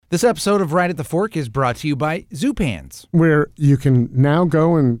This episode of Right at the Fork is brought to you by Zupan's, where you can now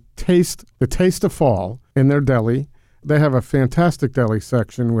go and taste the taste of fall in their deli. They have a fantastic deli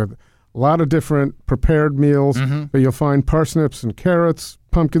section with a lot of different prepared meals. But you'll find parsnips and carrots,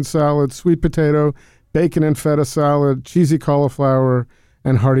 pumpkin salad, sweet potato, bacon and feta salad, cheesy cauliflower,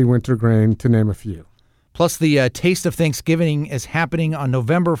 and hearty wintergreen, to name a few. Plus, the Taste of Thanksgiving is happening on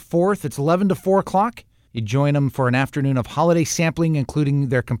November 4th. It's 11 to 4 o'clock. You join them for an afternoon of holiday sampling, including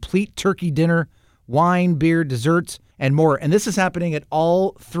their complete turkey dinner, wine, beer, desserts, and more. And this is happening at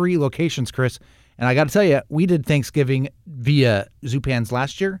all 3 locations, Chris. And I got to tell you, we did Thanksgiving via Zupan's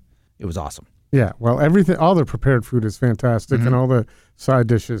last year. It was awesome. Yeah, well, all the prepared food is fantastic, and all the side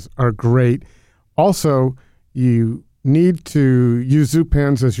dishes are great. Also, you need to use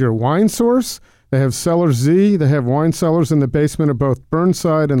Zupan's as your wine source. They have Cellar Z. They have wine cellars in the basement of both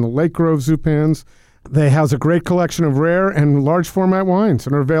Burnside and the Lake Grove Zupan's. They house a great collection of rare and large format wines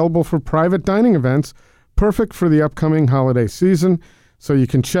and are available for private dining events, perfect for the upcoming holiday season. So you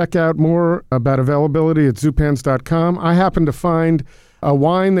can check out more about availability at zupans.com. I happened to find a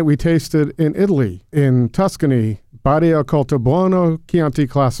wine that we tasted in Italy, in Tuscany, Badia Colto Buono Chianti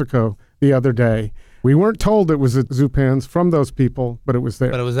Classico, the other day. We weren't told it was at Zupan's from those people, but it was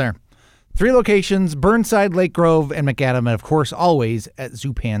there. But it was there. 3 locations, Burnside, Lake Grove, and McAdam, and of course, always at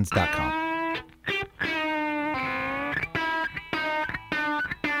zupans.com.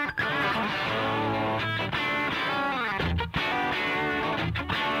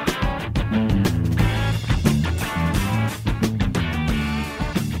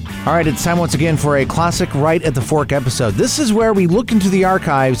 All right, it's time once again for a classic Right at the Fork episode. This is where we look into the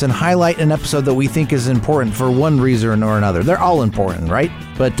archives and highlight an episode that we think is important for one reason or another. They're all important, right?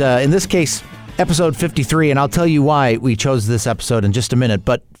 But in this case, episode 53, and I'll tell you why we chose this episode in just a minute.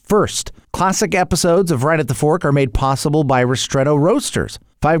 But first, classic episodes of Right at the Fork are made possible by Ristretto Roasters.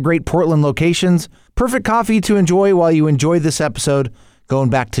 5 great Portland locations, perfect coffee to enjoy while you enjoy this episode, going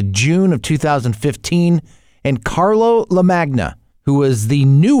back to June of 2015, and Carlo Lamagna, who was the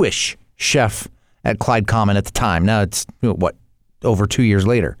newish chef at Clyde Common at the time. Now it's, over 2 years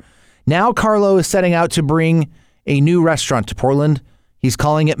later. Now Carlo is setting out to bring a new restaurant to Portland. He's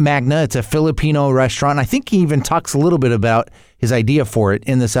calling it Magna. It's a Filipino restaurant. I think he even talks a little bit about his idea for it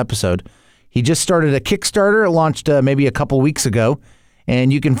in this episode. He just started a Kickstarter. It launched maybe a couple weeks ago,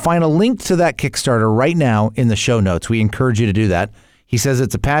 and you can find a link to that Kickstarter right now in the show notes. We encourage you to do that. He says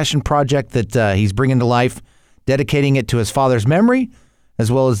it's a passion project that he's bringing to life, dedicating it to his father's memory,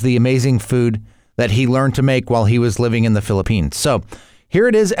 as well as the amazing food that he learned to make while he was living in the Philippines. So here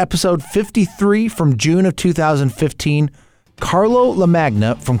it is, episode 53 from June of 2015, Carlo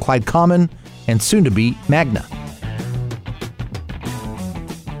Lamagna from Clyde Common and soon-to-be Magna.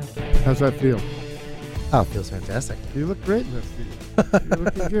 How's that feel? Oh, it feels fantastic. You look great in this thing. You're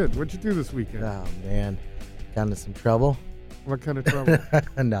looking good. What'd you do this weekend? Oh, man. Got into some trouble. What kind of trouble?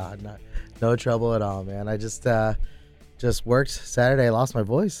 No trouble at all, man. I just worked Saturday. I lost my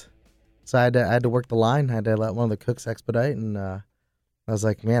voice, so I had to work the line. I had to let one of the cooks expedite, and I was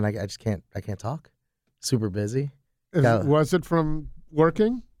like, man, I can't talk. Super busy. Was it from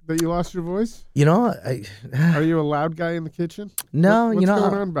working that you lost your voice? Are you a loud guy in the kitchen? No, what's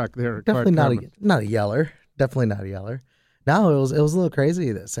going on back there? Definitely not a yeller. Definitely not a yeller. No, it was a little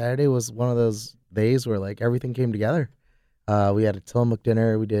crazy. That Saturday was one of those days where like everything came together. We had a Tillamook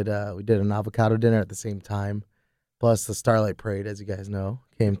dinner. We did an avocado dinner at the same time. Plus the Starlight Parade, as you guys know,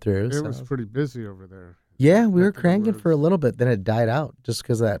 came through. It was pretty busy over there. Yeah, we were cranking for a little bit. Then it died out just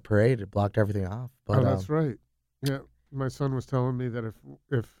because of that parade. It blocked everything off. But, that's right. Yeah, my son was telling me that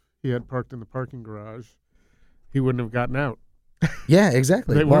if he had parked in the parking garage, he wouldn't have gotten out. Yeah,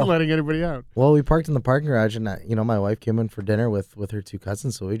 exactly. They weren't letting anybody out. Well, we parked in the parking garage, and my wife came in for dinner with her 2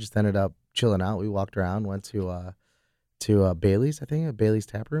 cousins, so we just ended up chilling out. We walked around, went to Bailey's, I think, a Bailey's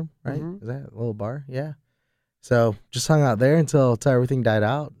Tap Room, right? Mm-hmm. Is that a little bar? Yeah. So just hung out there until everything died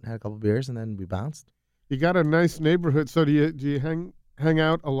out, had a couple beers, and then we bounced. You got a nice neighborhood. So do you hang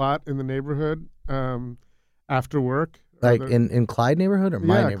out a lot in the neighborhood after work? Like in Clyde neighborhood or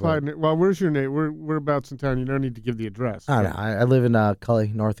my neighborhood? Clyde. Well, where's your neighborhood? Whereabouts in town? You don't need to give the address. I don't know. I live in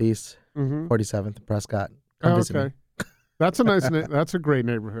Cully, Northeast, 47th, Prescott. Okay. That's a nice. That's a great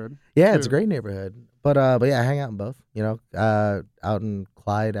neighborhood. Yeah, it's a great neighborhood. But yeah, I hang out in both. Out in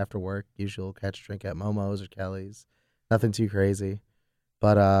Clyde after work, usually catch a drink at Momo's or Kelly's. Nothing too crazy.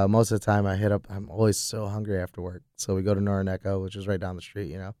 But most of the time I hit up. I'm always so hungry after work, so we go to Norineko, which is right down the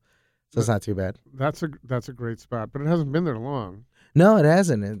street. So it's not too bad. That's a great spot, but it hasn't been there long. No, it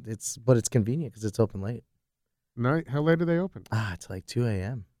hasn't. But it's convenient because it's open late. Night? How late do they open? It's like 2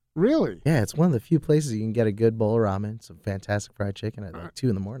 a.m. Really? Yeah, it's one of the few places you can get a good bowl of ramen, some fantastic fried chicken at like 2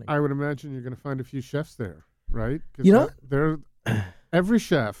 in the morning. I would imagine you're going to find a few chefs there, right? You know, They're every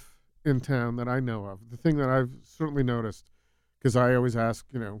chef in town that I know of. The thing that I've certainly noticed, because I always ask,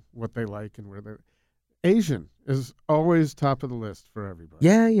 what they like and where they're. Asian is always top of the list for everybody.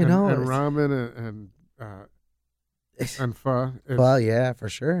 yeah, and ramen and pho. Well, yeah, for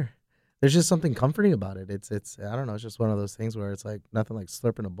sure. There's just something comforting about it. It's I don't know. It's just one of those things where it's like nothing like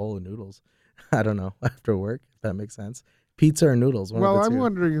slurping a bowl of noodles. I don't know, after work, if that makes sense. Pizza or noodles. One of the I'm two.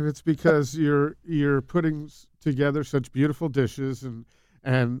 wondering if it's because you're putting together such beautiful dishes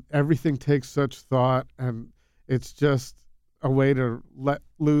and everything takes such thought, and it's just a way to let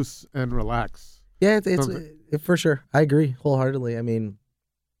loose and relax. Yeah, it's for sure. I agree wholeheartedly. I mean,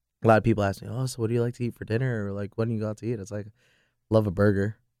 a lot of people ask me, "Oh, so what do you like to eat for dinner?" Or like, "When do you go out to eat?" It's like, love a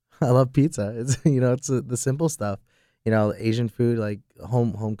burger. I love pizza. It's it's the simple stuff. Asian food like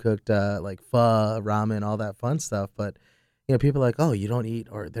home cooked like pho, ramen, all that fun stuff. But people are like, "Oh, you don't eat,"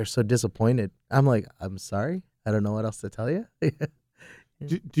 or they're so disappointed. I'm like, "I'm sorry. I don't know what else to tell you."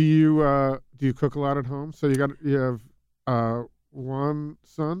 Do you cook a lot at home? So you have one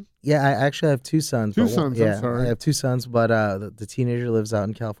son? Yeah, I actually have two sons. Two but sons. Yeah, I'm sorry. I have two sons, but the teenager lives out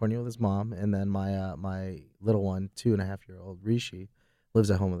in California with his mom, and then my little one, 2.5-year-old Rishi,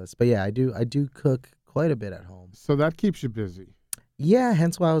 lives at home with us. But yeah, I do cook quite a bit at home. So that keeps you busy. Yeah,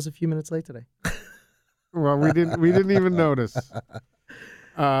 hence why I was a few minutes late today. Well, we didn't even notice.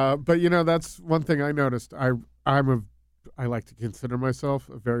 But that's one thing I noticed. I like to consider myself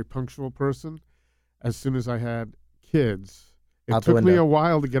a very punctual person. As soon as I had kids, it took me a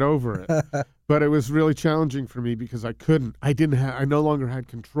while to get over it, but it was really challenging for me because I no longer had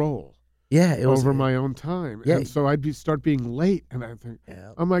control. Yeah, over my own time. Yeah, and so I'd start being late, and I think,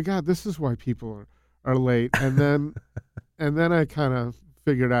 oh my God, this is why people are late. And then I kind of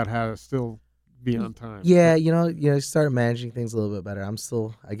figured out how to still be on time. Yeah, start managing things a little bit better. I'm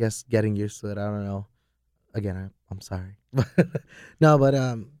still, I guess, getting used to it. I don't know. Again, I'm sorry. No,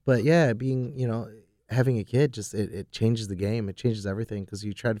 but yeah, being, having a kid just it changes the game. It changes everything because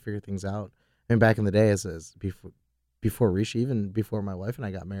you try to figure things out. I mean, back in the day, as before Rishi, even before my wife and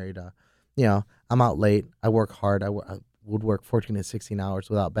I got married, I'm out late. I work hard. I would work 14 to 16 hours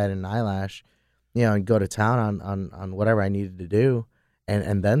without batting an eyelash, and go to town on whatever I needed to do,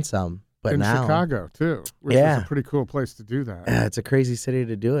 and then some. But now Chicago too, which is a pretty cool place to do that. Yeah, it's a crazy city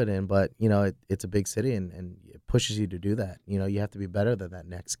to do it in, but it's a big city and it pushes you to do that. You have to be better than that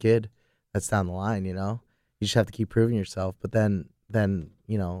next kid that's down the line. You just have to keep proving yourself. But then the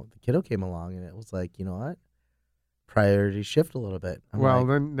kiddo came along and it was like, you know what? Priorities shift a little bit.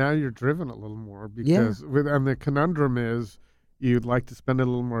 Then now you're driven a little more because and the conundrum is you'd like to spend a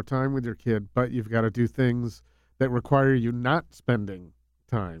little more time with your kid, but you've got to do things that require you not spending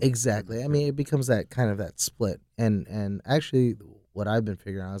time. Exactly. I mean, it becomes that kind of that split. And actually what I've been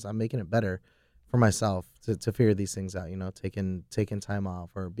figuring out is I'm making it better for myself to figure these things out, taking time off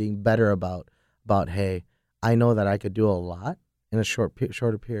or being better about hey, I know that I could do a lot in a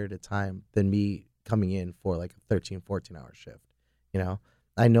shorter period of time than me coming in for like a 13, 14-hour shift.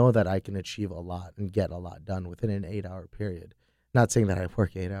 I know that I can achieve a lot and get a lot done within an 8-hour period. Not saying that I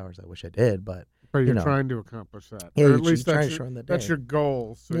work 8 hours. I wish I did, but you're trying to accomplish that. Yeah, or at least that's your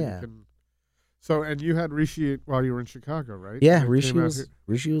goal. So yeah. You can. So, and you had Rishi while you were in Chicago, right? Yeah, Rishi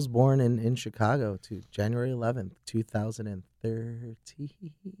was born in Chicago to January 11th, 2013.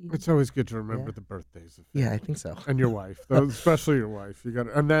 It's always good to remember the birthdays of I think so. And your wife, especially your wife. You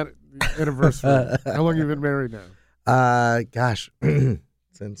got and that anniversary. How long have you been married now? Gosh,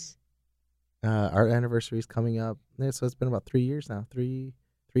 since our anniversary is coming up. So it's been about 3 years now. 3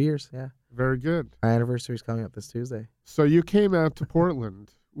 years, yeah. Very good. Our anniversary is coming up this Tuesday. So you came out to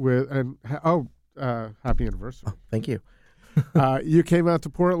Portland happy anniversary. Oh, thank you. You came out to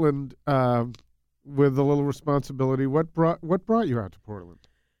Portland with a little responsibility. What brought you out to Portland?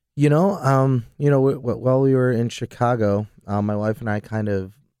 While we were in Chicago, my wife and I kind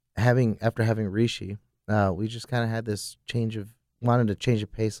of after having Rishi, we just kind of had this wanted to change the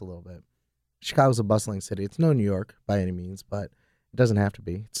pace a little bit. Chicago's a bustling city. It's no New York by any means, but it doesn't have to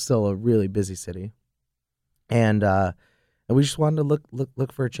be. It's still a really busy city, and we just wanted to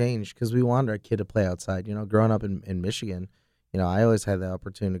look for a change because we wanted our kid to play outside. Growing up in Michigan, I always had the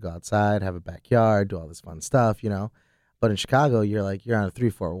opportunity to go outside, have a backyard, do all this fun stuff. But in Chicago, you're on a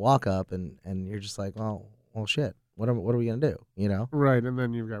 3-4 walk up, and you're just like, well, shit. What are we gonna do? Right, and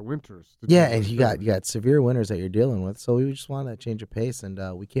then you've got winters. And you got severe winters that you're dealing with. So we just wanted that change of pace, and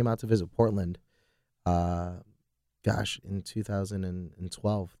we came out to visit Portland. In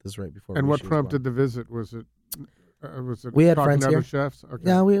 2012. This is right before. And what prompted the visit? Was it Was it We had talking friends to other here. chefs? Okay.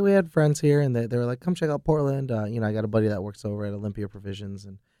 Yeah, we had friends here, and they were like, "Come check out Portland." I got a buddy that works over at Olympia Provisions,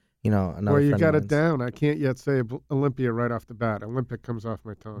 and another Well, you friend got of it mine's. down. I can't yet say Olympia right off the bat. Olympic comes off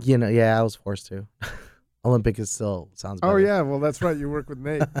my tongue. Yeah, I was forced to. Olympic is still sounds better. Oh yeah, well that's right. You work with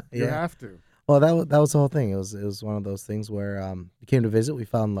Nate. You Yeah. have to. Well, that was the whole thing. It was one of those things where we came to visit, we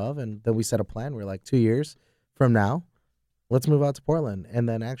fell in love, and then we set a plan. We are like, 2 years from now, let's move out to Portland. And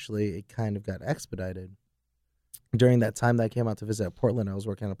then actually, it kind of got expedited. During that time that I came out to visit Portland, I was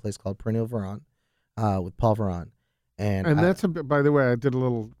working at a place called Perennial Verant with Paul Verant. And that's by the way, I did a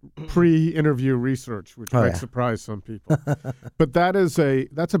little pre-interview research, which might surprise some people. But that's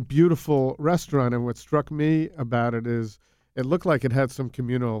a beautiful restaurant, and what struck me about it is it looked like it had some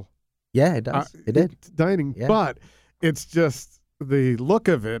communal. Yeah, it does. It did. Dining, yeah. But it's just the look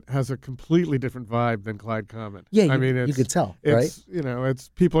of it has a completely different vibe than Clyde Common. Yeah, you could tell, right? It's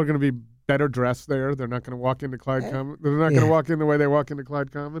people are going to be better dressed there. They're not going to walk into Clyde Common. They're not going to walk in the way they walk into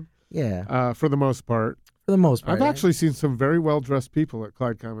Clyde Common. Yeah. For the most part. For the most part. I've actually seen some very well-dressed people at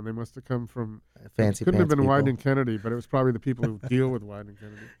Clyde Common. They must have come from fancy. Couldn't have been people. Wine and Kennedy, but it was probably the people who deal with Wine and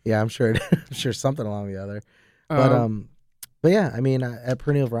Kennedy. Yeah, I'm sure something along the other. But yeah, I mean, at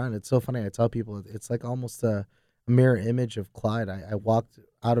Perennial Verant, it's so funny. I tell people it's like almost a mirror image of Clyde. I walked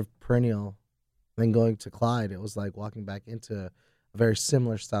out of Perennial, then going to Clyde. It was like walking back into a very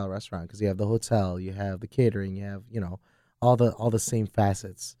similar style restaurant because you have the hotel, you have the catering, you have all the same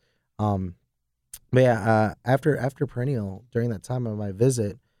facets. But yeah, after Perennial, during that time of my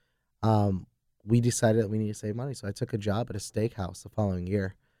visit, we decided that we need to save money. So I took a job at a steakhouse the following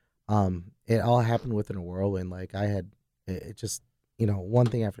year. It all happened within a whirlwind. Like I had. It just, one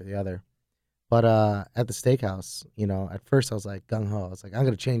thing after the other. But at the steakhouse, at first I was like gung-ho. I was like, I'm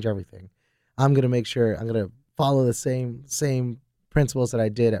going to change everything. I'm going to make sure I'm going to follow the same principles that I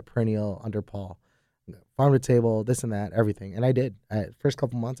did at Perennial under Paul. Farm to table, this and that, everything. And I did. First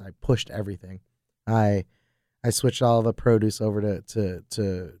couple months, I pushed everything. I switched all the produce over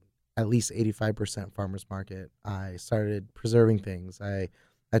to at least 85% farmer's market. I started preserving things.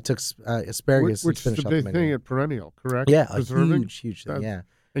 I took asparagus, which is the big thing at Perennial, correct? Yeah, preserving? a huge thing. Yeah,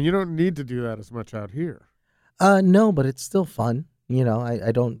 and you don't need to do that as much out here. No, but it's still fun.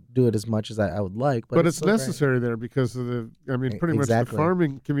 I don't do it as much as I would like, but it's necessary there because of pretty much the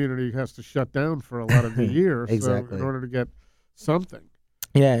farming community has to shut down for a lot of the year. Exactly. So in order to get something.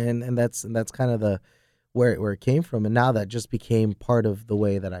 Yeah, and that's kind of where it came from, and now that just became part of the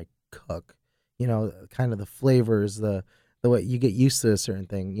way that I cook. Kind of the flavors, the way you get used to a certain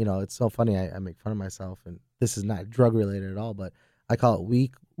thing. It's so funny. I make fun of myself, and this is not drug related at all, but I call it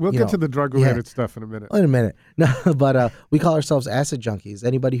weak. We'll get to the drug related stuff in a minute. In a minute. No, but we call ourselves acid junkies.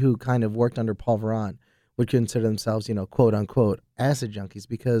 Anybody who kind of worked under Paul Verant would consider themselves, quote unquote, acid junkies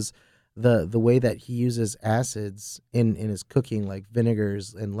because the way that he uses acids in his cooking, like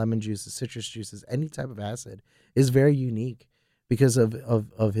vinegars and lemon juices, citrus juices, any type of acid, is very unique because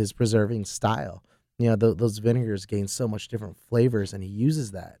of his preserving style. Those vinegars gain so much different flavors, and he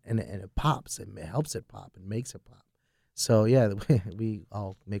uses that, and it pops, and it helps it pop, and makes it pop. So yeah, we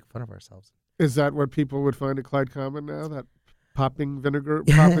all make fun of ourselves. Is that what people would find at Clyde Common now? That popping vinegar,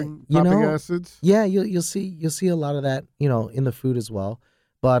 popping acids? Yeah, you'll see a lot of that, in the food as well.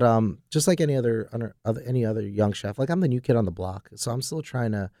 But just like any other young chef, like I'm the new kid on the block, so I'm still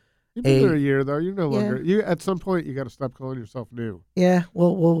trying to. You've been there a year though. You're no longer. You at some point you got to stop calling yourself new. Yeah,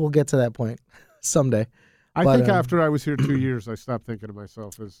 we'll get to that point someday. I think after I was here 2 years, I stopped thinking of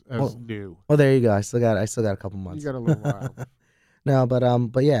myself as new. Well, there you go. I still got a couple months. You got a little while. No,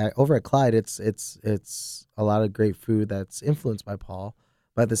 but yeah, over at Clyde, it's a lot of great food that's influenced by Paul,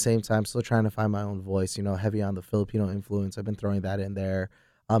 but at the same time, still trying to find my own voice. Heavy on the Filipino influence. I've been throwing that in there.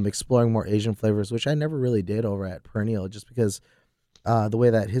 Exploring more Asian flavors, which I never really did over at Perennial, just because the way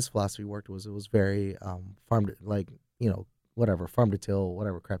that his philosophy worked was it was very farm to till,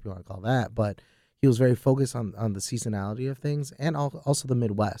 whatever crap you want to call that, but. He was very focused on the seasonality of things and also the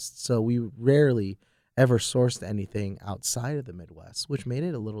Midwest. So we rarely ever sourced anything outside of the Midwest, which made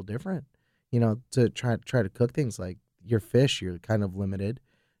it a little different. To try to cook things like your fish, you're kind of limited.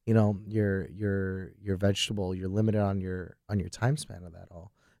 Your vegetable, you're limited on your time span of that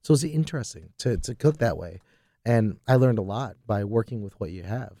all. So it's interesting to cook that way, and I learned a lot by working with what you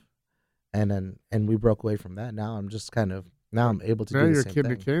have, and we broke away from that. Now I'm just kind of. Now I'm able to do the same thing. Now you're a kid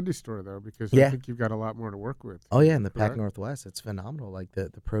in a candy store, though, because I think you've got a lot more to work with. Oh, yeah, in the Pac Northwest, it's phenomenal. Like the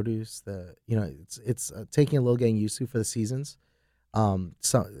produce, it's taking a little getting used to for the seasons.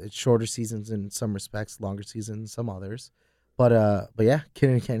 So it's shorter seasons in some respects, longer seasons in some others. But yeah,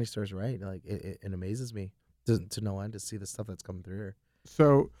 kid in a candy store is right. Like it amazes me to no end to see the stuff that's coming through here.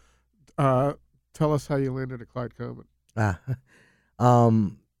 So Tell us how you landed at Clyde Common.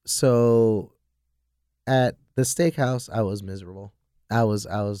 So at the steakhouse, I was miserable. I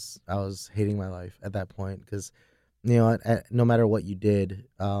was hating my life at that point because, no matter what you did,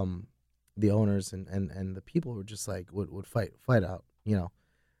 the owners and the people were just like would fight out.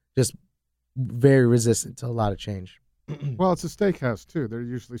 Just very resistant to a lot of change. Well, it's a steakhouse too. They're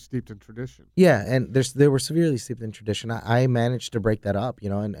usually steeped in tradition. Yeah, and they were severely steeped in tradition. I managed to break that up,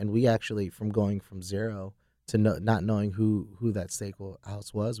 and we actually, from going from zero to not knowing who that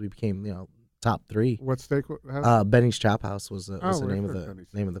steakhouse was, we became, top 3. What steakhouse? Benny's Chop House was the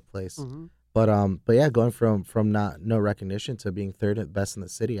name of the place. Mm-hmm. But yeah, going from no recognition to being third at best in the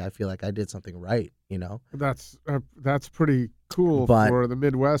city, I feel like I did something right. That's pretty cool for the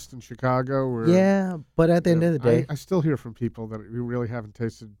Midwest and Chicago. Yeah, but at the end of the day, I still hear from people that you really haven't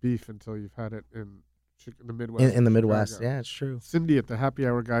tasted beef until you've had it in the Midwest. In the Midwest, yeah, it's true. Cindy at the Happy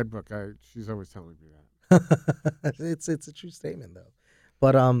Hour Guidebook, she's always telling me that. It's a true statement though,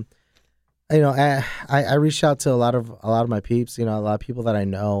 but I reached out to a lot of my peeps, a lot of people that I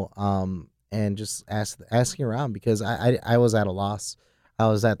know, and just asking around because I was at a loss. I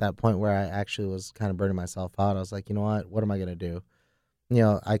was at that point where I actually was kind of burning myself out. I was like, you know what am I gonna do?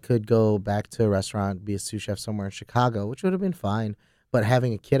 I could go back to a restaurant, be a sous chef somewhere in Chicago, which would have been fine. But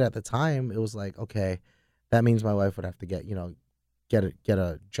having a kid at the time, it was like, okay, that means my wife would have to get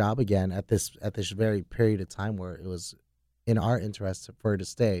a job again at this very period of time where it was in our interest for her to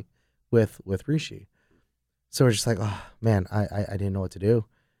stay with Rishi. So we're just like, oh man, I didn't know what to do.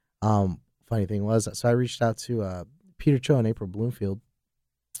 Funny thing was, so I reached out to Peter Cho and April Bloomfield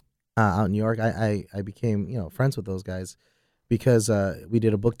out in New York. I became friends with those guys because we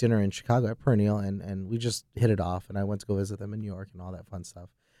did a book dinner in Chicago at Perennial, and we just hit it off, and I went to go visit them in New York and all that fun stuff.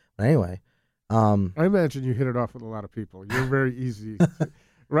 But anyway, I imagine you hit it off with a lot of people. You're very easy.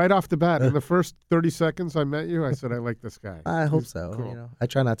 Right off the bat, in the first 30 seconds I met you, I said, I like this guy. I hope so. Cool. I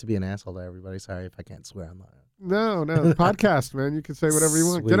try not to be an asshole to everybody. Sorry if I can't swear on that. No, podcast, man. You can say whatever you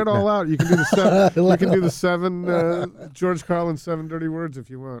want. Get it all out. You can do the 7. You can do the 7 George Carlin 7 dirty words if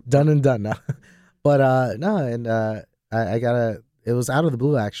you want. Done and done now. But no, and I got it was out of the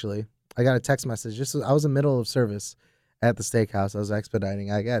blue actually. I got a text message. I was in the middle of service at the steakhouse. I was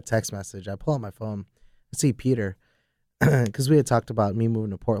expediting. I got a text message. I pull out my phone. I see Peter. Because we had talked about me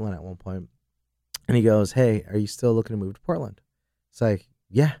moving to Portland at one point. And he goes, hey, are you still looking to move to Portland? It's like,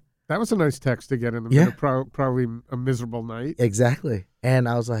 yeah. That was a nice text to get in the middle of probably a miserable night. Exactly. And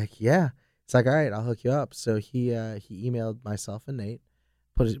I was like, yeah. It's like, all right, I'll hook you up. So he emailed myself and Nate,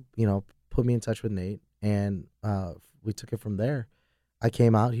 put me in touch with Nate, and we took it from there. I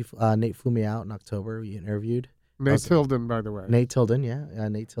came out. Nate flew me out in October. We interviewed. Nate Tilden, by the way. Nate Tilden, yeah.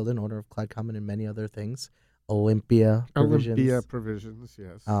 Nate Tilden, owner of Clyde Common and many other things. Olympia Provisions,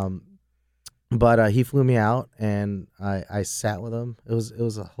 yes. But he flew me out, and I sat with him. It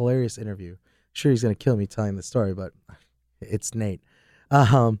was a hilarious interview. Sure, he's gonna kill me telling the story, but it's Nate.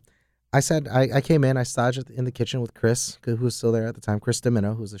 I came in. I staged in the kitchen with Chris, who was still there at the time. Chris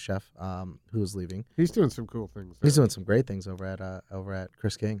Domino, who's the chef, who was leaving. He's doing some cool things. He's doing some great things over at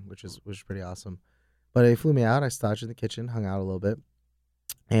Chris King, which is pretty awesome. But he flew me out. I staged in the kitchen, hung out a little bit.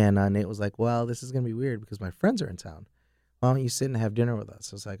 And Nate was like, well, this is going to be weird because my friends are in town. Why don't you sit and have dinner with us?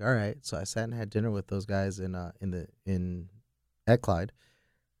 I was like, all right. So I sat and had dinner with those guys at Clyde.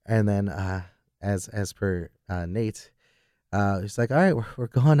 And then as per Nate, he's like, all right, we're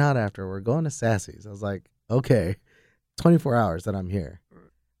going out after. We're going to Sassy's. I was like, okay, 24 hours that I'm here.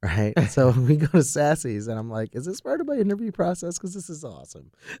 Right. So we go to Sassy's, and I'm like, is this part of my interview process? Because this is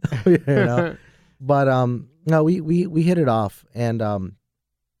awesome. But no, we hit it off, and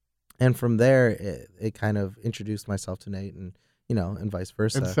from there, it kind of introduced myself to Nate, and and vice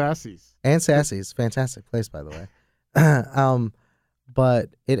versa. And Sassy's, fantastic place, by the way. But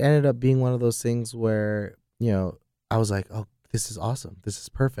it ended up being one of those things where I was like, oh, this is awesome, this is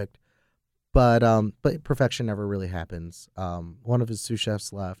perfect. But perfection never really happens. One of his sous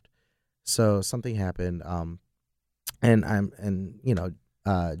chefs left, so something happened. Johnny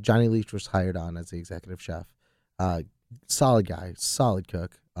Leach was hired on as the executive chef. Solid guy, solid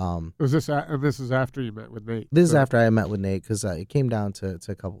cook. Was this this is after you met with Nate? This is after I met with Nate, because it came down to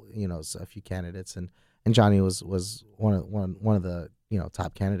a couple, a few candidates, and Johnny was one of the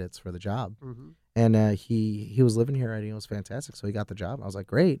top candidates for the job. Mm-hmm. And he was living here already. It was fantastic, so he got the job. I was like,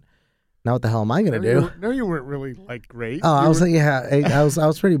 great. Now what the hell am I gonna do? No, you weren't really like great. Oh, I was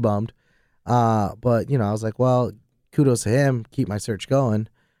pretty bummed. But I was like, well, kudos to him. Keep my search going.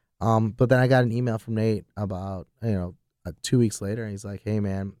 But then I got an email from Nate about 2 weeks later, and he's like, hey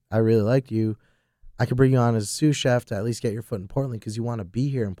man, I really liked you. I could bring you on as a sous chef to at least get your foot in Portland because you want to be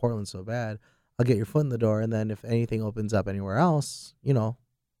here in Portland so bad. I'll get your foot in the door, and then if anything opens up anywhere else,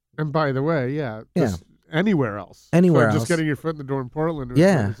 And by the way, Yeah. just anywhere else. Anywhere so else. just getting your foot in the door in Portland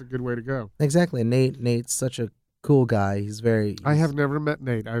Yeah. is a good way to go. Exactly. Nate's such a cool guy. I have never met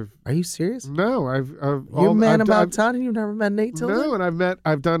Nate. Are you serious? No, You're man about town and you've never met Nate Tilden? No, and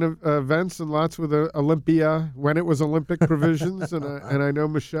I've done events and lots with Olympia when it was Olympic provisions, and I know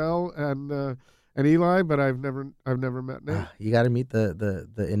Michelle and Eli, but I've never met Nate. You got to meet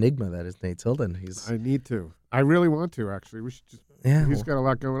the enigma that is Nate Tilden. I need to. I really want to, actually. We should just. Yeah, he's got a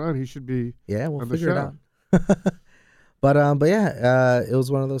lot going on. He should be. Yeah, we'll on figure it the out. But yeah, it was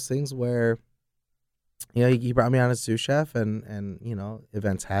one of those things where, he brought me on as sous chef, and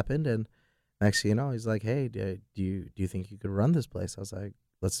events happened, and next thing you know, he's like, "Hey, do you think you could run this place?" I was like,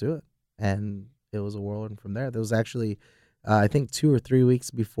 "Let's do it," and it was a whirlwind from there. There was actually, I think 2 or 3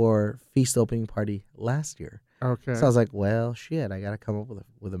 weeks before feast opening party last year. Okay. So I was like, well, shit, I got to come up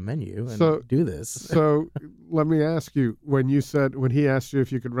with a menu and do this. So let me ask you, when he asked you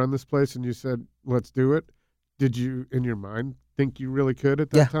if you could run this place and you said, let's do it, did you, in your mind, think you really could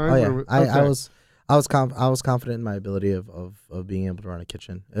at that time? Oh, yeah. Okay. I was confident in my ability of being able to run a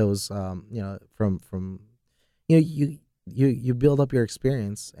kitchen. It was, from you build up your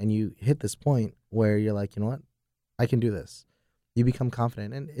experience and you hit this point where you're like, you know what, I can do this. You become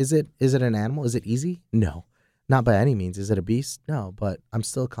confident. And is it an animal? Is it easy? No. Not by any means. Is it a beast? No, but I'm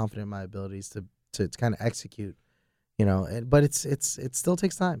still confident in my abilities to kind of execute, but it still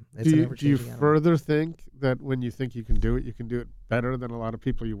takes time. Do you further think that when you think you can do it better than a lot of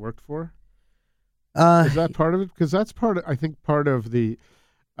people you worked for? Is that part of it? Because that's part of the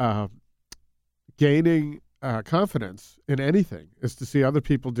gaining confidence in anything is to see other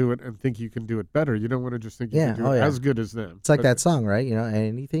people do it and think you can do it better. You don't want to just think you can do it as good as them. It's like that song, right?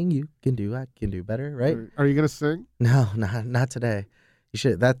 Anything you can do, I can do better, right? Are you going to sing? No, not today. You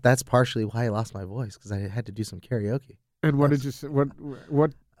should. That's partially why I lost my voice, because I had to do some karaoke. And what did you say? What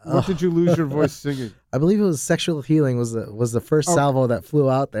did you lose your voice singing? I believe it was "Sexual Healing" was the first salvo that flew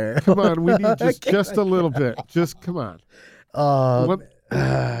out there. Come on, we need just a little bit. Just come on.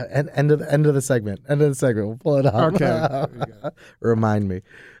 End of the segment. We'll pull it up. Okay. Remind me.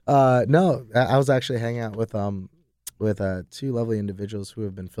 No, I was actually hanging out with 2 lovely individuals who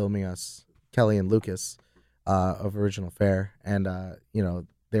have been filming us, Kelly and Lucas, of Original Fare, and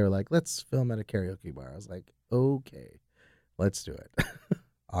they were like, "Let's film at a karaoke bar." I was like, "Okay, let's do it."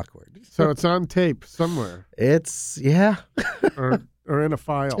 Awkward. So it's on tape somewhere. It's or in a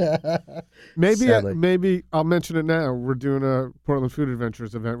file. Maybe I'll mention it now. We're doing a Portland Food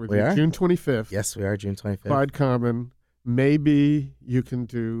Adventures event with you, June 25th. Yes, we are, June 25th. Clyde Common. Maybe you can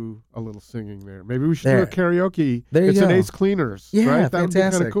do a little singing there. Maybe we should do a karaoke. There you go. It's an Ace Cleaners, yeah, right? That fantastic. would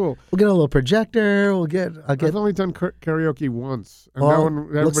be kind of cool. We'll get a little projector. I've only done karaoke once.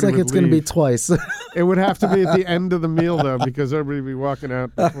 And looks like it's going to be twice. It would have to be at the end of the meal, though, because everybody would be walking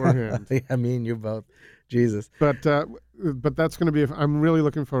out beforehand. I mean, you both. Jesus. But that's going to be. I'm really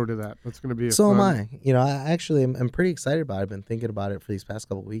looking forward to that. That's going to be. So am I. I actually am pretty excited about it. I've been thinking about it for these past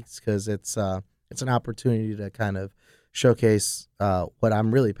couple of weeks because it's an opportunity to kind of showcase what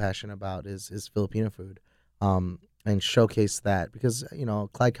I'm really passionate about is Filipino food, and showcase that because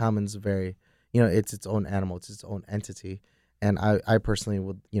Clyde Common's very it's its own animal, it's its own entity, and I personally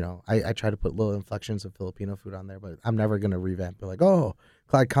would I try to put little inflections of Filipino food on there, but I'm never gonna revamp it like, oh,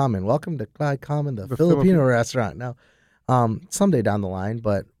 Clyde Common, welcome to Clyde Common, the Filipino restaurant. Now, someday down the line,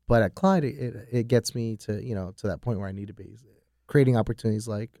 but at Clyde it gets me to to that point where I need to be, creating opportunities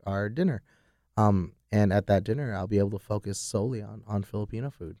like our dinner. And at that dinner, I'll be able to focus solely on Filipino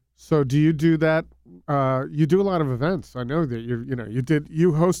food. So do you do that? You do a lot of events. I know that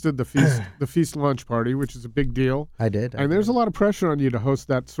you hosted the feast launch party, which is a big deal. I did. There's a lot of pressure on you to host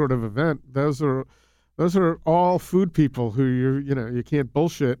that sort of event. Those are all food people who you can't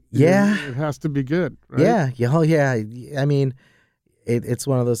bullshit. Yeah. It has to be good, right? Yeah. Oh, yeah. I mean, it's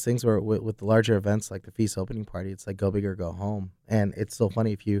one of those things where with the larger events like the feast opening party, it's like go big or go home. And it's so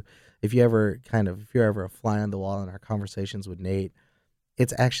funny if you're ever a fly on the wall in our conversations with Nate,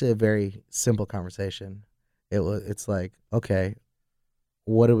 it's actually a very simple conversation. It's like, okay,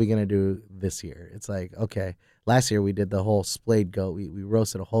 what are we gonna do this year? It's like, okay, last year we did the whole splayed goat. We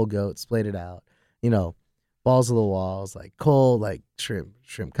roasted a whole goat, splayed it out, balls of the walls, like cold, like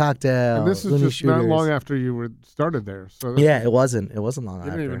shrimp cocktail. And this is just not long after you were started there. So it wasn't long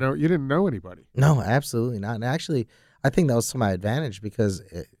after. You didn't know anybody. No, absolutely not. And actually, I think that was to my advantage because,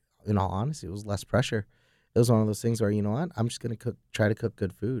 in all honesty, it was less pressure. It was one of those things where, you know what, I'm just gonna try to cook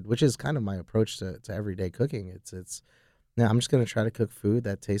good food, which is kind of my approach to everyday cooking. I'm just gonna try to cook food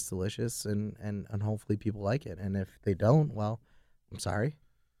that tastes delicious and hopefully people like it. And if they don't, well, I'm sorry.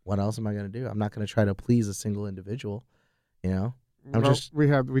 what else am I going to do? I'm not going to try to please a single individual, you know?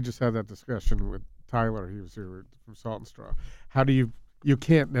 We just had that discussion with Tyler. He was here from Salt and Straw. How do you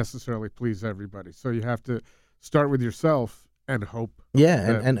can't necessarily please everybody. So you have to start with yourself and hope.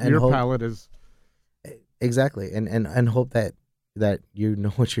 Yeah, and your hope, palate is exactly, and hope that you know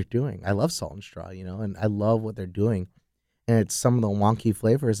what you're doing. I love Salt and Straw, you know, and I love what they're doing. And it's some of the wonky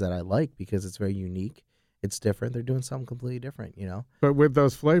flavors that I like because it's very unique. It's different. They're doing something completely different, you know. But with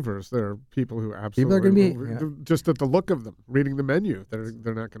those flavors, there are people who absolutely are going to be just at the look of them, reading the menu,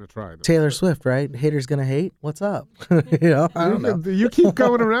 they're not going to try them. Taylor Swift, right? Haters gonna hate. What's up? You know, I don't know. You keep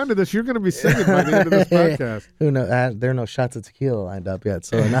going around to this, you're going to be singing by the end of this podcast. Who knows? There are no shots of tequila lined up yet,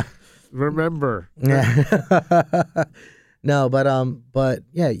 so not. Remember. Yeah. No, but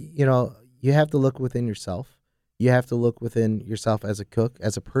yeah, you know, you have to look within yourself. You have to look within yourself as a cook,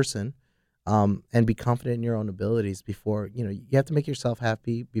 as a person. And be confident in your own abilities before, you know, you have to make yourself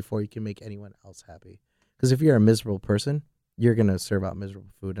happy before you can make anyone else happy. Because if you're a miserable person, you're going to serve out miserable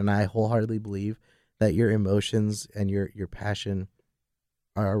food. And I wholeheartedly believe that your emotions and your passion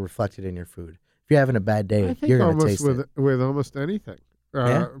are reflected in your food. If you're having a bad day, you're going to taste it. With almost anything,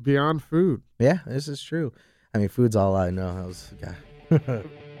 beyond food. Yeah, this is true. I mean, food's all I know.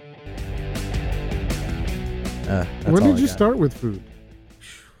 When did you start with food?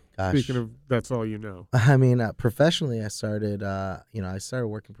 Gosh. Speaking of, that's all you know. I mean, professionally, I started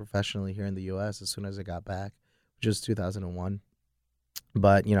working professionally here in the U.S. as soon as I got back, which was 2001.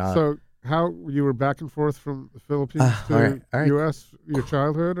 But, you know. So how you were back and forth from the Philippines to U.S., your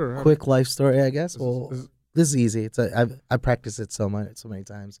childhood? Or quick life story, I guess. This is easy. I practiced it so many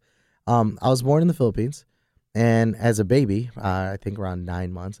times. I was born in the Philippines, and as a baby, I think around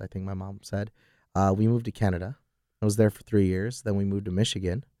 9 months, I think my mom said, we moved to Canada. I was there for 3 years. Then we moved to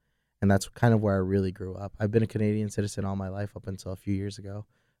Michigan. And that's kind of where I really grew up. I've been a Canadian citizen all my life up until a few years ago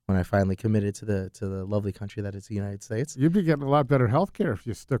when I finally committed to the lovely country that is the United States. You'd be getting a lot better health care if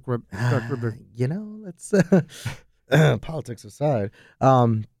you stuck with the... You know, let's politics aside.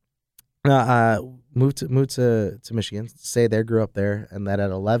 Moved to Michigan, stayed there, grew up there, and then at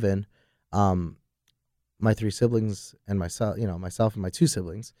 11, my 3 siblings and myself and my 2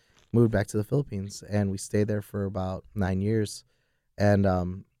 siblings moved back to the Philippines, and we stayed there for about 9 years. And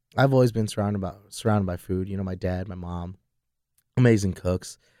I've always been surrounded by food. You know, my dad, my mom, amazing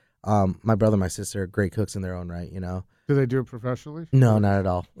cooks. My brother, my sister, are great cooks in their own right. You know. Do they do it professionally? No, not at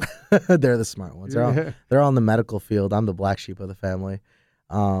all. They're the smart ones. They're all in the medical field. I'm the black sheep of the family.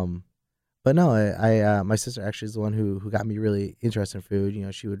 But no, my sister actually is the one who got me really interested in food. You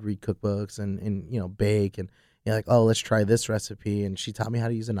know, she would read cookbooks and you know, bake and you know, like, oh, let's try this recipe. And she taught me how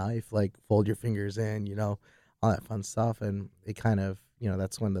to use a knife, like fold your fingers in, you know, all that fun stuff. And it kind of, you know,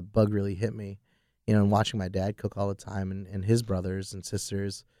 that's when the bug really hit me, you know, and watching my dad cook all the time and his brothers and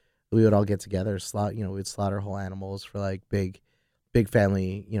sisters, we would all get together, we'd slaughter whole animals for like big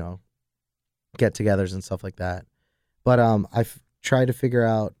family, you know, get-togethers and stuff like that. But I've tried to figure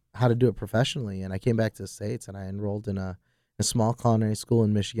out how to do it professionally, and I came back to the States and I enrolled in a small culinary school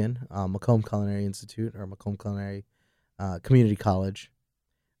in Michigan, Macomb Culinary Institute or Macomb Culinary Community College.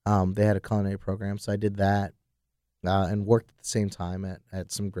 They had a culinary program, so I did that. And worked at the same time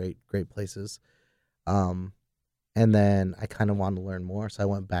at some great places. And then I kind of wanted to learn more. So I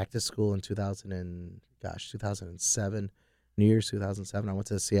went back to school in 2007, New Year's 2007. I went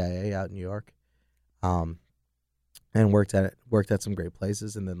to the CIA out in New York and worked at some great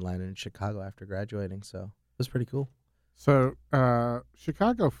places and then landed in Chicago after graduating. So it was pretty cool. So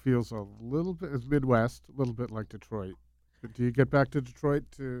Chicago feels a little bit, as Midwest, a little bit like Detroit. Do you get back to Detroit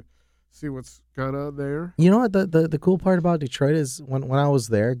to see what's going on there? You know what? The cool part about Detroit is when I was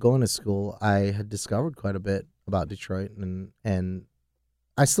there going to school, I had discovered quite a bit about Detroit, and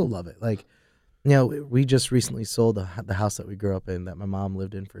I still love it. Like, you know, we just recently sold the house that we grew up in that my mom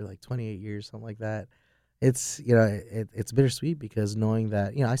lived in for like 28 years, something like that. It's, you know, it's bittersweet because knowing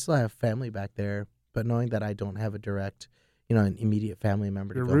that, you know, I still have family back there, but knowing that I don't have a direct, you know, an immediate family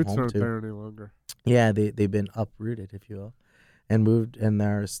member to go home to. Your roots aren't there any longer. Yeah, they've been uprooted, if you will. And moved, and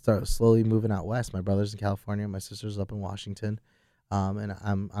they're slowly moving out west. My brother's in California, my sister's up in Washington, and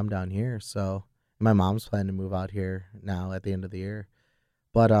I'm down here. So my mom's planning to move out here now at the end of the year.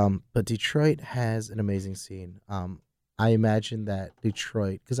 But Detroit has an amazing scene. I imagine that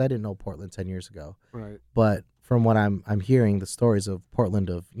Detroit, because I didn't know Portland 10 years ago, right? But from what I'm hearing, the stories of Portland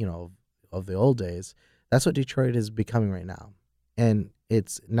of the old days, that's what Detroit is becoming right now, and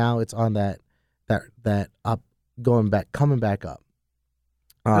it's on that up. Coming back up.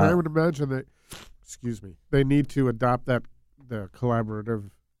 And I would imagine that, they need to adopt the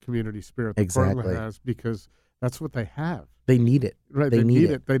collaborative community spirit that Portland has, because That's what they have. They need it. Right, they need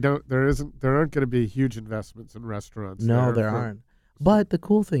it. They don't. There aren't going to be huge investments in restaurants. No, there aren't. But the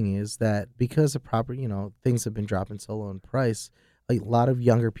cool thing is that because of things have been dropping so low in price, a lot of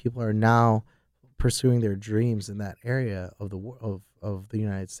younger people are now pursuing their dreams in that area of the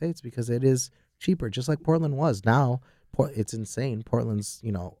United States because it is cheaper, just like Portland was. Now, it's insane. Portland's,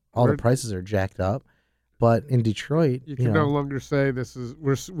 all the prices are jacked up. But in Detroit, you can no longer say this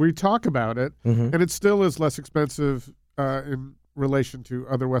is. We talk about it, and it still is less expensive in relation to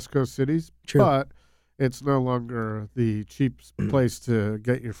other West Coast cities. True. But it's no longer the cheap place to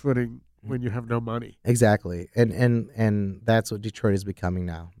get your footing when you have no money. Exactly, and that's what Detroit is becoming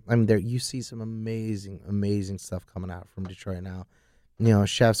now. I mean, you see some amazing stuff coming out from Detroit now.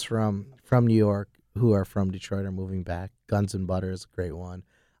 Chefs from New York who are from Detroit are moving back. Guns and Butter is a great one.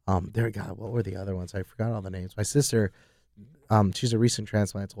 What were the other ones? I forgot all the names. My sister, she's a recent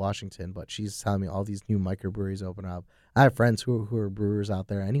transplant to Washington, but she's telling me all these new microbreweries open up. I have friends who are brewers out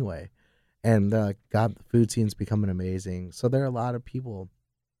there anyway, and God, the food scene's becoming amazing. So there are a lot of people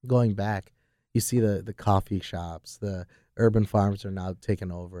going back. You see the coffee shops, the urban farms are now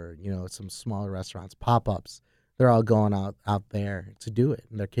taking over. Some smaller restaurants, pop-ups. They're all going out there to do it,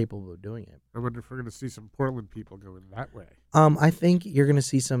 and they're capable of doing it. I wonder if we're going to see some Portland people going that way. I think you're going to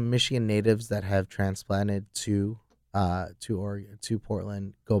see some Michigan natives that have transplanted to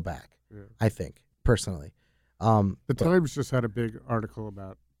Portland go back. Yeah. I think personally. The Times just had a big article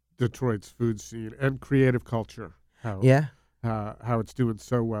about Detroit's food scene and creative culture. How it's doing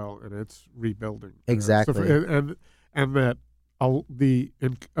so well and it's rebuilding. Exactly. And that. The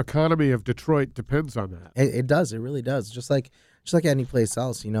economy of Detroit depends on that. It does. It really does. Just like any place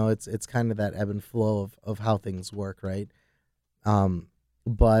else, it's kind of that ebb and flow of how things work, right?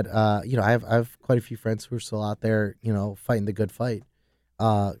 But I have quite a few friends who are still out there, fighting the good fight.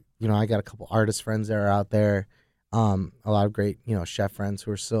 I got a couple artist friends that are out there. A lot of great, chef friends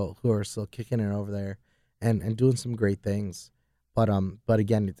who are still kicking it over there and doing some great things. But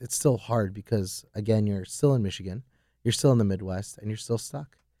again, it's still hard because again, you're still in Michigan. You're still in the Midwest, and you're still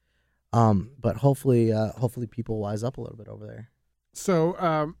stuck. But hopefully people wise up a little bit over there. So,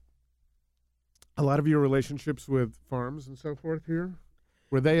 a lot of your relationships with farms and so forth here,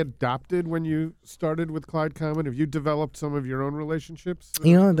 were they adopted when you started with Clyde Common? Have you developed some of your own relationships?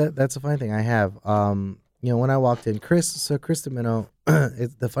 That's a funny thing I have. When I walked in, Chris Domino,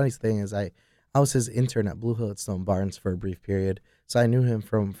 the funniest thing is I was his intern at Blue Hill at Stone Barns for a brief period, so I knew him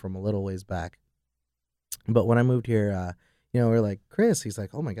from a little ways back. But when I moved here, we're like, Chris, he's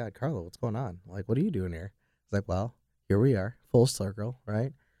like, oh my God, Carlo, what's going on? Like, what are you doing here? He's like, well, here we are, full circle,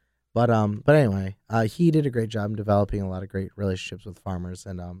 right? But anyway, he did a great job in developing a lot of great relationships with farmers,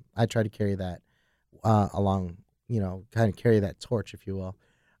 and I try to carry that along, kind of carry that torch, if you will.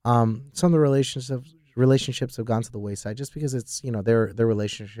 Some of the relationships have gone to the wayside just because it's, their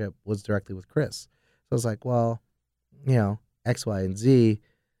relationship was directly with Chris. So it's like, well, X, Y, and Z.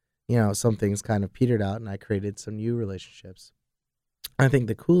 Some things kind of petered out, and I created some new relationships. I think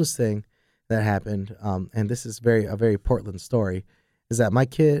the coolest thing that happened, and this is a very Portland story, is that my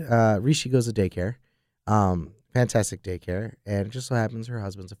kid, Rishi, goes to daycare, fantastic daycare, and it just so happens her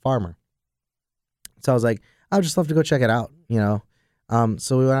husband's a farmer. So I was like, I would just love to go check it out,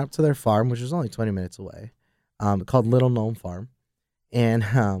 So we went up to their farm, which was only 20 minutes away, called Little Gnome Farm. And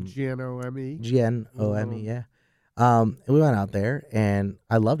G-N-O-M-E? G-N-O-M-E, yeah. And we went out there, and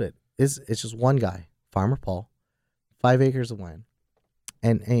I loved it. It's just one guy, Farmer Paul, 5 acres of land,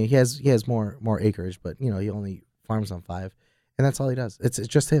 and he has more acreage, but he only farms on 5, and that's all he does. It's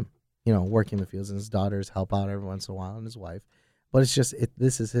just him, working the fields, and his daughters help out every once in a while, and his wife, but it's just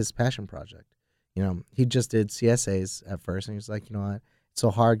this is his passion project. He just did CSAs at first, and he's like, what, it's so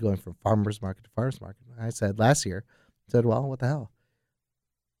hard going from farmers market to farmers market. And I said last year, well, what the hell?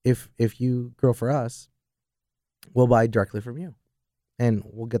 If you grow for us, we'll buy directly from you, and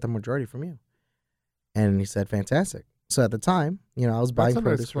we'll get the majority from you. And he said, fantastic. So at the time, I was buying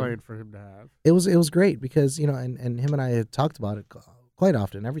produce. That's a nice client for him to have. It was great because, and him and I had talked about it quite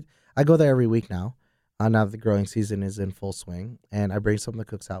often. I go there every week now that the growing season is in full swing, and I bring some of the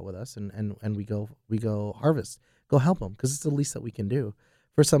cooks out with us, and we go harvest, go help them, because it's the least that we can do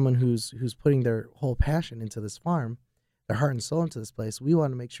for someone who's putting their whole passion into this farm, their heart and soul into this place. We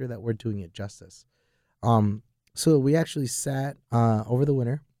want to make sure that we're doing it justice. So we actually sat over the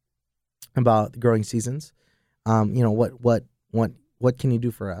winter about the growing seasons. What can you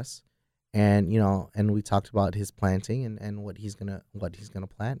do for us? And and we talked about his planting and what he's gonna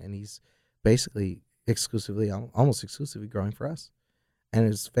plant, and he's basically almost exclusively growing for us. And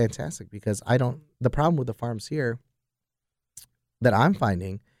it's fantastic because the problem with the farms here that I'm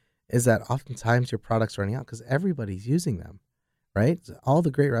finding is that oftentimes your product's running out because everybody's using them, right? So all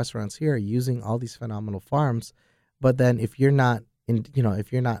the great restaurants here are using all these phenomenal farms, but then if you're not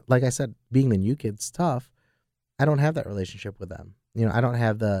if you're not, like I said, being the new kid's tough. I don't have that relationship with them. I don't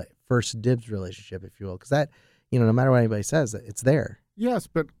have the first dibs relationship, if you will, because that, no matter what anybody says, it's there. Yes,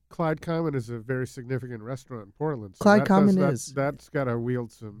 but Clyde Common is a very significant restaurant in Portland. So Clyde Common is. That's got to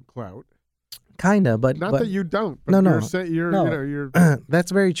wield some clout. Kinda, but not that you don't. But no, you're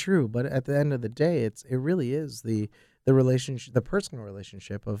that's very true. But at the end of the day, it really is the relationship, the personal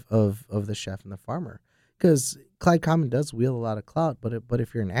relationship of the chef and the farmer. Because Clyde Common does wield a lot of clout, but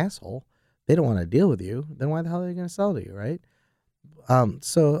if you're an asshole, they don't want to deal with you. Then why the hell are they going to sell to you, right?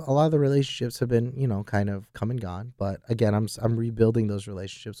 So a lot of the relationships have been, kind of come and gone. But again, I'm rebuilding those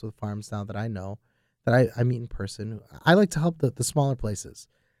relationships with farms now that I know that I meet in person. I like to help the smaller places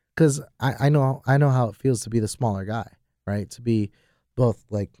because I know how it feels to be the smaller guy, right? To be both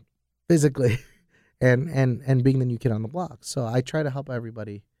like physically and being the new kid on the block. So I try to help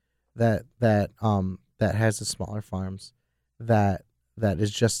everybody that has the smaller farms that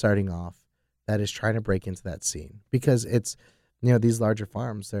is just starting off, that is trying to break into that scene, because it's, these larger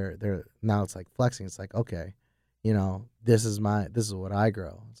farms, they're now it's like flexing. It's like, okay, this is what I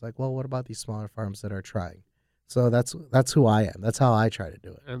grow. It's like, well, what about these smaller farms that are trying? So that's who I am. That's how I try to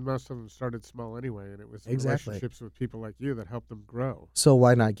do it. And most of them started small anyway, and it was Exactly. relationships with people like you that helped them grow. So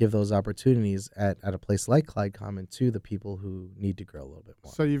why not give those opportunities at a place like Clyde Common to the people who need to grow a little bit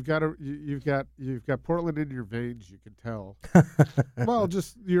more? So you've got Portland in your veins. You can tell. Well,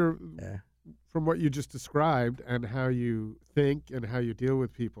 just from what you just described and how you think and how you deal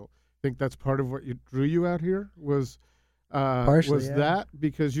with people. I think that's part of what drew you out here was. Partially, that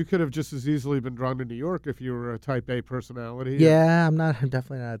because you could have just as easily been drawn to New York if you were a Type A personality? Yeah, I'm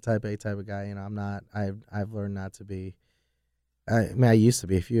definitely not a Type A type of guy. I'm not. I've learned not to be. I used to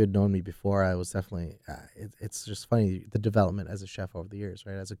be. If you had known me before, I was definitely. It's just funny the development as a chef over the years,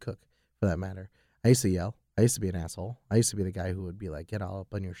 right? As a cook, for that matter. I used to yell. I used to be an asshole. I used to be the guy who would be like, "Get all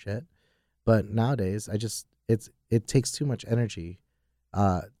up on your shit." But nowadays, it takes too much energy,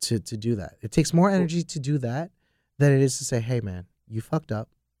 to do that. It takes more energy to do that than it is to say, hey man, you fucked up.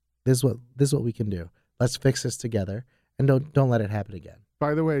 This is what we can do. Let's fix this together, and don't let it happen again.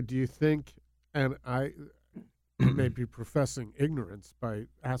 By the way, do you think, and I may be professing ignorance by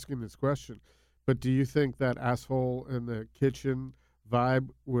asking this question, but do you think that asshole in the kitchen vibe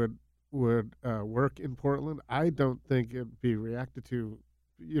would work in Portland? I don't think it'd be reacted to.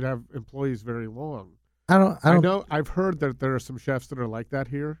 You'd have employees very long. I know. I've heard that there are some chefs that are like that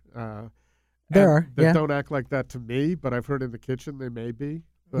here. That don't act like that to me, but I've heard in the kitchen they may be.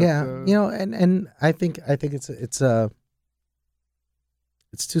 But, and I think it's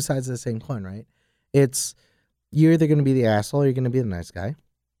two sides of the same coin, right? It's you're either going to be the asshole or you're going to be the nice guy.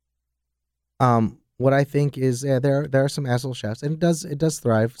 What I think is there are some asshole chefs, and it does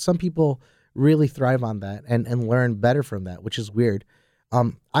thrive. Some people really thrive on that and learn better from that, which is weird.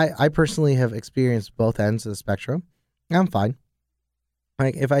 I personally have experienced both ends of the spectrum. I'm fine.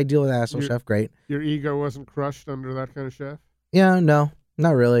 Like, if I deal with an asshole chef, great. Your ego wasn't crushed under that kind of chef? Yeah, no,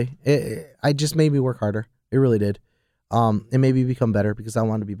 not really. I just made me work harder. It really did. It made me become better because I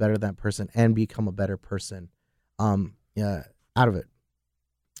wanted to be better than that person and become a better person. Out of it.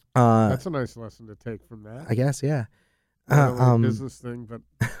 That's a nice lesson to take from that. I guess, yeah. Not only a business thing, but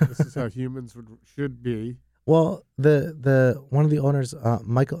this is how humans should be. Well, the one of the owners,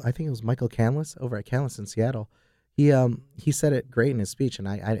 Michael, I think it was Michael Canlis over at Canlis in Seattle. He said it great in his speech, and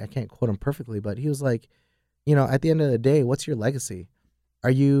I can't quote him perfectly, but he was like, at the end of the day, what's your legacy? Are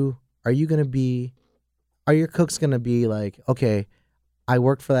your cooks gonna be like, okay, I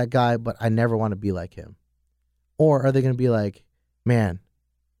worked for that guy, but I never want to be like him? Or are they gonna be like, man,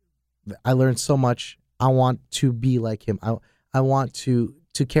 I learned so much, I want to be like him. I want to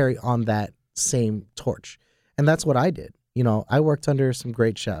carry on that same torch. And that's what I did. I worked under some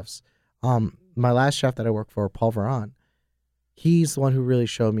great chefs. My last chef that I worked for, Paul Veron, he's the one who really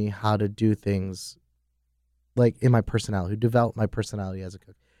showed me how to do things like in my personality, who developed my personality as a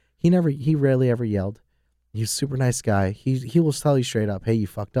cook. He rarely ever yelled. He's a super nice guy. He will tell you straight up, hey, you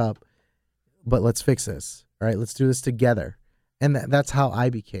fucked up, but let's fix this. All right, let's do this together. And that's how I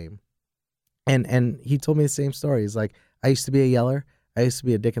became. And he told me the same story. He's like, I used to be a yeller. I used to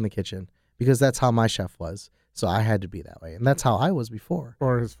be a dick in the kitchen because that's how my chef was. So I had to be that way. And that's how I was before.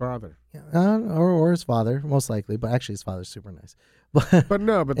 Or his father. Or his father, most likely. But actually, his father's super nice. But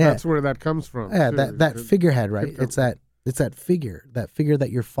that's where that comes from. Yeah, that figurehead, right? It's that figure that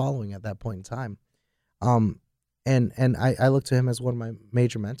you're following at that point in time. And I look to him as one of my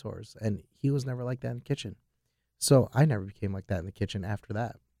major mentors. And he was never like that in the kitchen. So I never became like that in the kitchen after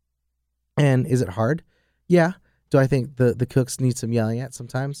that. And is it hard? Yeah. Do I think the cooks need some yelling at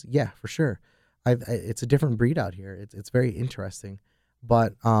sometimes? Yeah, for sure. It's a different breed out here. It's very interesting,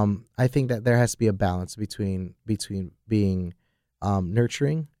 but I think that there has to be a balance between being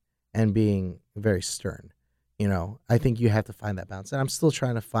nurturing and being very stern. I think you have to find that balance, and I'm still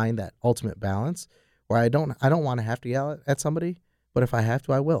trying to find that ultimate balance where I don't want to have to yell at somebody, but if I have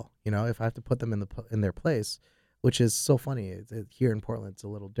to, I will. If I have to put them in their place, which is so funny. Here in Portland, it's a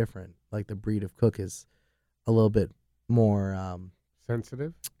little different. Like the breed of cook is a little bit more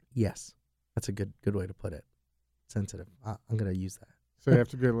sensitive. Yes, that's a good way to put it. Sensitive. I'm gonna use that. So you have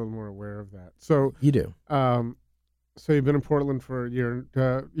to be a little more aware of that. So You do. So you've been in Portland for a year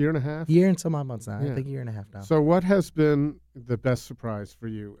and a half? Year and some odd months now. Yeah. I think a year and a half now. So what has been the best surprise for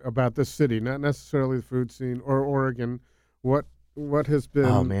you about this city? Not necessarily the food scene or Oregon. What has been?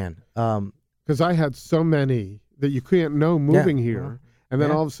 Oh man. Because I had so many that you can't know moving here, well, and then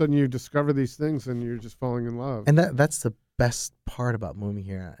yeah. all of a sudden you discover these things and you're just falling in love. And that's the best part about moving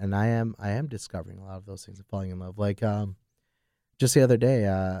here. And I am discovering a lot of those things and falling in love. Like just the other day,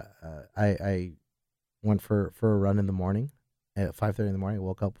 I went for a run in the morning at 5:30 in the morning. I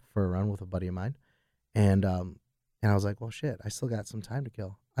woke up for a run with a buddy of mine, and I was like, well, shit, I still got some time to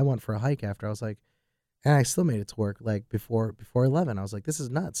kill. I went for a hike after. I was like, and I still made it to work like before 11. I was like, this is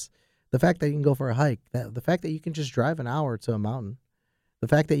nuts. The fact that you can go for a hike, the fact that you can just drive an hour to a mountain, the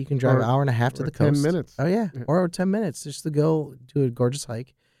fact that you can drive an hour and a half to the coast. 10 minutes. Oh yeah, or 10 minutes just to go do a gorgeous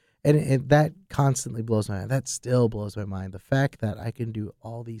hike. And that constantly blows my mind. That still blows my mind. The fact that I can do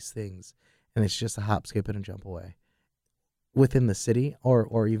all these things and it's just a hop, skip, and a jump away within the city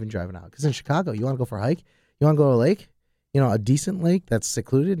or even driving out. Because in Chicago, you want to go for a hike? You want to go to a lake? A decent lake that's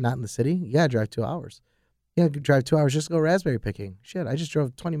secluded, not in the city? You got to drive 2 hours. You got to drive 2 hours just to go raspberry picking. Shit, I just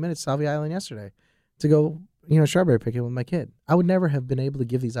drove 20 minutes to Salvia Island yesterday to go, strawberry picking with my kid. I would never have been able to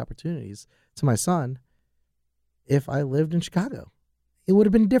give these opportunities to my son if I lived in Chicago. It would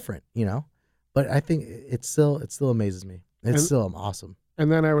have been different, But I think it still amazes me. It's still awesome.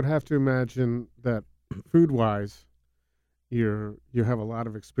 And then I would have to imagine that food-wise, you have a lot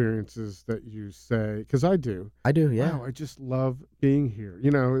of experiences that you say, because I do. I do, yeah. Wow, I just love being here.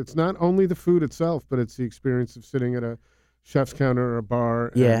 It's not only the food itself, but it's the experience of sitting at a chef's counter or a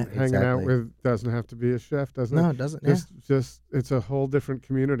bar and hanging out with, doesn't have to be a chef, doesn't it? No, it doesn't, Just it's a whole different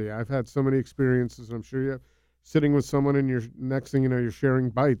community. I've had so many experiences, and I'm sure you have, sitting with someone and you're, next thing you know, you're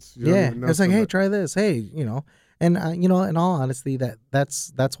sharing bites. It's like, hey, try this. Hey, and in all honesty,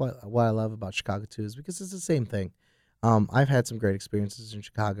 that's what I love about Chicago too, is because it's the same thing. I've had some great experiences in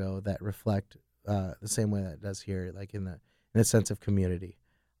Chicago that reflect the same way that it does here, like in a sense of community.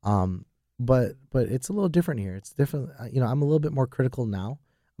 But it's a little different here. It's different. I'm a little bit more critical now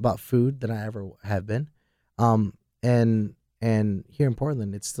about food than I ever have been. And here in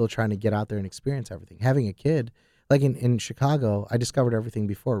Portland, it's still trying to get out there and experience everything. Having a kid, like in Chicago, I discovered everything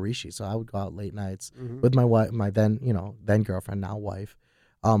before Rishi, so I would go out late nights with my wife, my then girlfriend, now wife,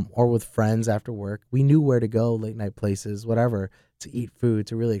 or with friends after work. We knew where to go, late night places, whatever, to eat food,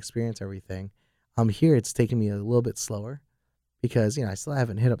 to really experience everything. Here it's taking me a little bit slower because I still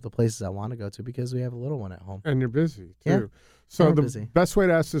haven't hit up the places I want to go to because we have a little one at home. And you're busy too. Yeah. So the best way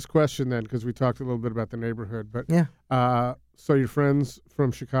to ask this question then, because we talked a little bit about the neighborhood, but so your friends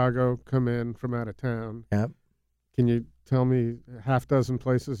from Chicago come in from out of town. Yep. Can you tell me half dozen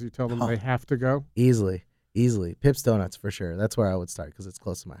places you tell them they have to go? Easily. Pip's Donuts for sure. That's where I would start because it's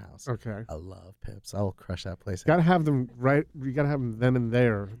close to my house. Okay. I love Pip's. I will crush that place. Got to have them right. You got to have them then and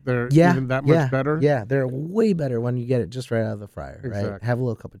there. They're even that much better. Yeah, they're way better when you get it just right out of the fryer. Exactly. Right. Have a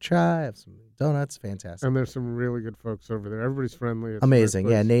little cup of chai. Have some donuts. Fantastic. And there's some really good folks over there. Everybody's friendly. It's amazing.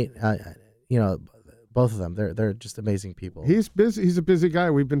 Yeah, Nate. Both of them. They're just amazing people. He's busy. He's a busy guy.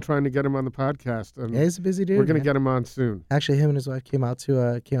 We've been trying to get him on the podcast. And he's a busy dude. We're going to get him on soon. Actually, him and his wife came out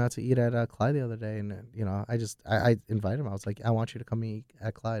to eat at Clyde the other day, and I invited him. I was like, I want you to come eat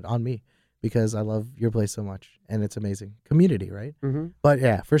at Clyde on me because I love your place so much, and it's amazing community, right? Mm-hmm. But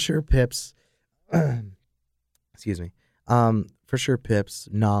yeah, for sure, Pips. Excuse me. For sure, Pips,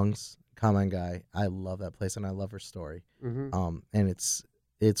 Nong's, Common Guy. I love that place, and I love her story. Mm-hmm. And it's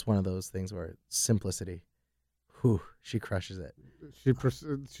one of those things where simplicity, she crushes it. She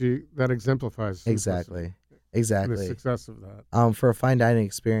that exemplifies exactly the success of that. For a fine dining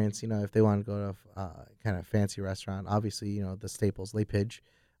experience, if they want to go to kind of fancy restaurant, obviously the staples, Le Pidge,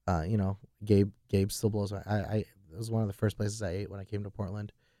 Gabe still blows my. It was one of the first places I ate when I came to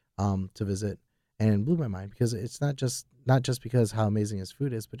Portland, to visit, and it blew my mind because it's not just because how amazing his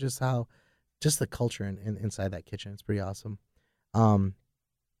food is, but just the culture inside that kitchen. It's pretty awesome.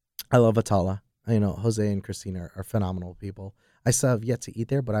 I love Atala. Jose and Christina are phenomenal people. I still have yet to eat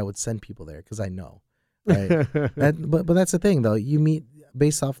there, but I would send people there because I know. Right? But that's the thing, though. You meet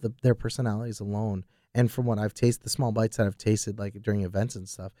based off their personalities alone. And from what I've tasted, the small bites that I've tasted like during events and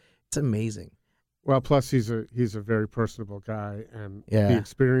stuff, it's amazing. Well, plus he's a very personable guy, and the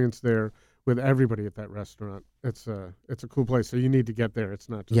experience there with everybody at that restaurant, it's a cool place. So you need to get there. It's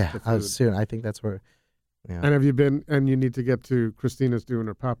not just the food. Soon. I think that's where. Yeah. And have you been? And you need to get to Christina's doing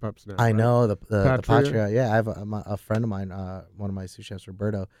her pop-ups now. I know the Patria. Yeah, I have a friend of mine, one of my sous chefs,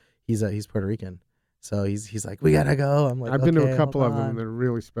 Roberto. He's Puerto Rican. So he's like, we gotta go. I'm like, I've been to a couple of them, and they're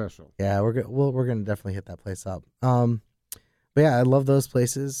really special. Yeah, we're gonna definitely hit that place up. But yeah, I love those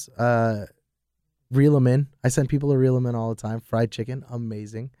places. Reel them in. I send people to reel them in all the time. Fried chicken,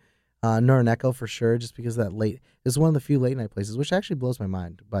 amazing. Noroneko for sure, just because that is one of the few late night places, which actually blows my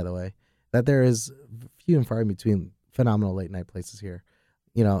mind, by the way, that there is few and far in between phenomenal late night places here.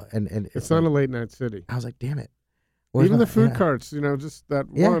 And it's not a late night city. I was like, damn it. Even the food carts, just that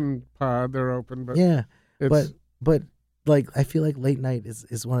one pod, they're open. But but like I feel like late night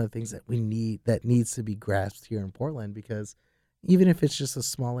is one of the things that that needs to be grasped here in Portland, because even if it's just a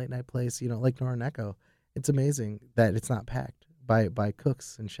small late night place, like Noroneko, it's amazing that it's not packed by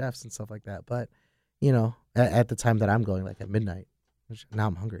cooks and chefs and stuff like that. But at the time that I'm going, like at midnight, which now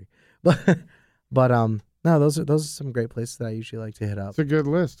I'm hungry, but no, those are some great places that I usually like to hit up. It's a good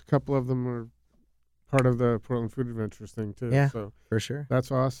list. A couple of them are part of the Portland Food Adventures thing too. Yeah, so for sure.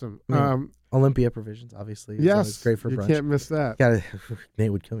 That's awesome. Olympia Provisions, obviously. Yes, great for brunch. You can't miss that.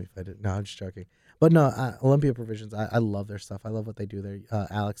 Nate would kill me if I didn't. No, I'm just joking. But no, Olympia Provisions, I love their stuff. I love what they do there.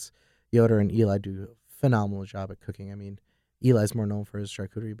 Alex Yoder and Eli do a phenomenal job at cooking. I mean, Eli's more known for his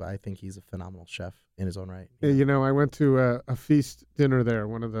charcuterie, but I think he's a phenomenal chef in his own right. I went to a feast dinner there,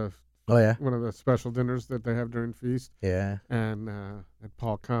 one of the special dinners that they have during feast. Yeah. And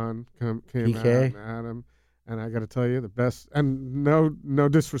Paul Kahn came PK. out, and Adam, and I got to tell you, the best, and no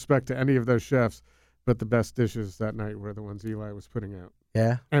disrespect to any of those chefs, but the best dishes that night were the ones Eli was putting out.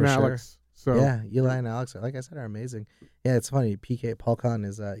 Yeah, and Alex. Sure. So yeah, Eli and Alex, like I said, are amazing. Yeah, it's funny. Paul Kahn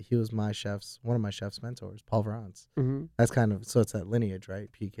he was one of my chef's mentors, Paul Veron's. Mm-hmm. That's so it's that lineage, right?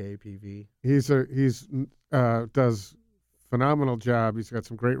 PK, PV. He's does phenomenal job. He's got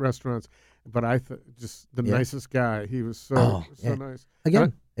some great restaurants, but just the nicest guy. He was so nice.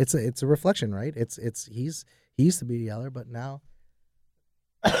 Again, it's a reflection, right? He used to be a yeller, but now,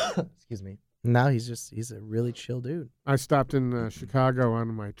 excuse me. Now he's a really chill dude. I stopped in Chicago on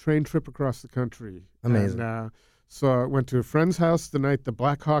my train trip across the country. Amazing. And, so I went to a friend's house the night the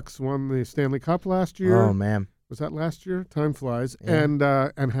Blackhawks won the Stanley Cup last year. Oh man, was that last year? Time flies. Yeah.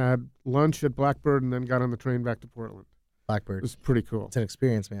 And had lunch at Blackbird and then got on the train back to Portland. Blackbird. It was pretty cool. It's an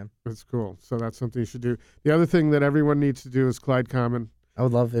experience, man. It's cool. So that's something you should do. The other thing that everyone needs to do is Clyde Common. I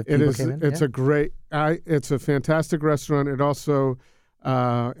would love if people came in. It's it's a fantastic restaurant. It also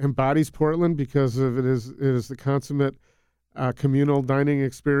embodies Portland because it is the consummate communal dining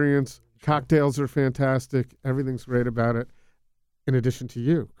experience. Cocktails are fantastic. Everything's great about it. In addition to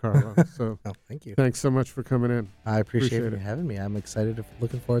you, Carlo. So thank you. Thanks so much for coming in. I appreciate you having me. I'm excited.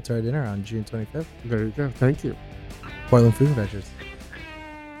 Looking forward to our dinner on June 25th. There you go. Thank you. Portland Food Adventures.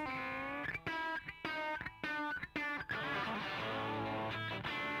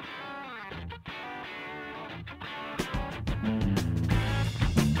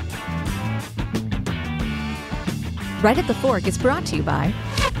 Right at the Fork is brought to you by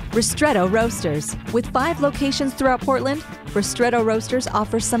Ristretto Roasters. With 5 locations throughout Portland, Ristretto Roasters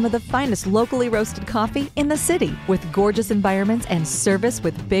offers some of the finest locally roasted coffee in the city, with gorgeous environments and service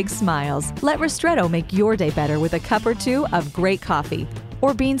with big smiles. Let Ristretto make your day better with a cup or two of great coffee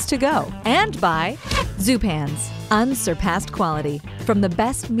or beans to go. And by Zupans. Unsurpassed quality. From the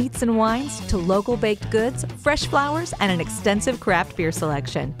best meats and wines to local baked goods, fresh flowers, and an extensive craft beer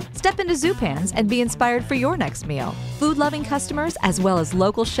selection. Step into Zupans and be inspired for your next meal. Food-loving customers as well as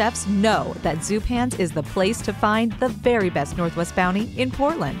local chefs know that Zupans is the place to find the very best Northwest Bounty in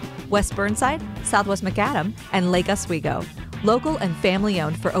Portland, West Burnside, Southwest Macadam, and Lake Oswego. Local and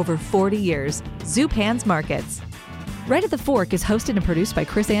family-owned for over 40 years. Zupans Markets. Right at the Fork is hosted and produced by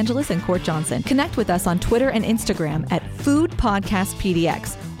Chris Angeles and Court Johnson. Connect with us on Twitter and Instagram at Food Podcast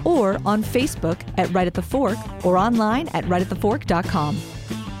PDX or on Facebook at Right at the Fork or online at rightatthefork.com.